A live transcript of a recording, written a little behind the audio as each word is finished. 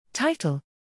Title: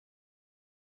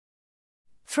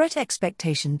 Threat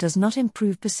expectation does not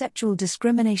improve perceptual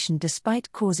discrimination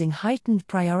despite causing heightened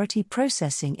priority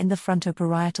processing in the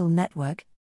frontoparietal network.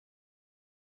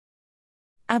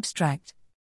 Abstract: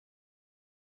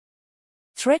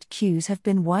 Threat cues have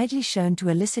been widely shown to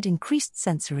elicit increased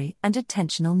sensory and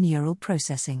attentional neural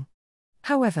processing.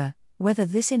 However, whether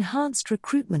this enhanced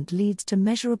recruitment leads to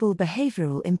measurable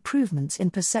behavioral improvements in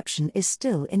perception is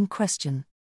still in question.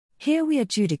 Here we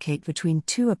adjudicate between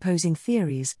two opposing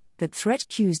theories, that threat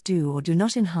cues do or do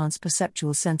not enhance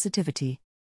perceptual sensitivity.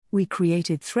 We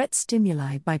created threat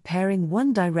stimuli by pairing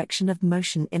one direction of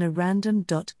motion in a random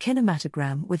dot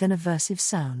kinematogram with an aversive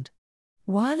sound.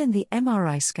 While in the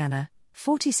MRI scanner,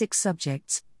 46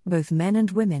 subjects, both men and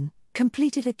women,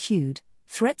 completed a cued,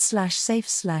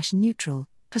 threat/safe/neutral,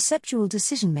 perceptual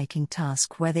decision-making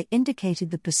task where they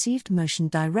indicated the perceived motion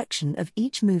direction of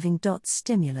each moving dot's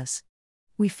stimulus.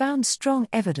 We found strong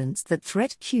evidence that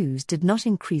threat cues did not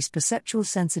increase perceptual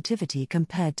sensitivity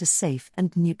compared to safe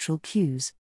and neutral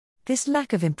cues. This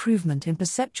lack of improvement in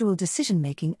perceptual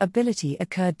decision-making ability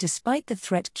occurred despite the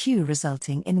threat cue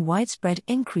resulting in widespread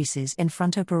increases in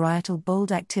frontoparietal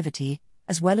bold activity,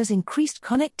 as well as increased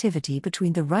connectivity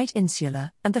between the right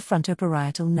insula and the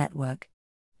frontoparietal network.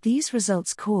 These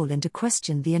results call into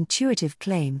question the intuitive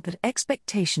claim that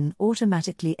expectation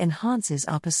automatically enhances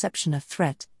our perception of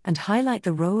threat, and highlight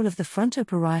the role of the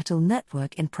frontoparietal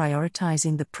network in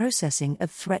prioritizing the processing of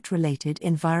threat-related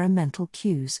environmental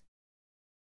cues.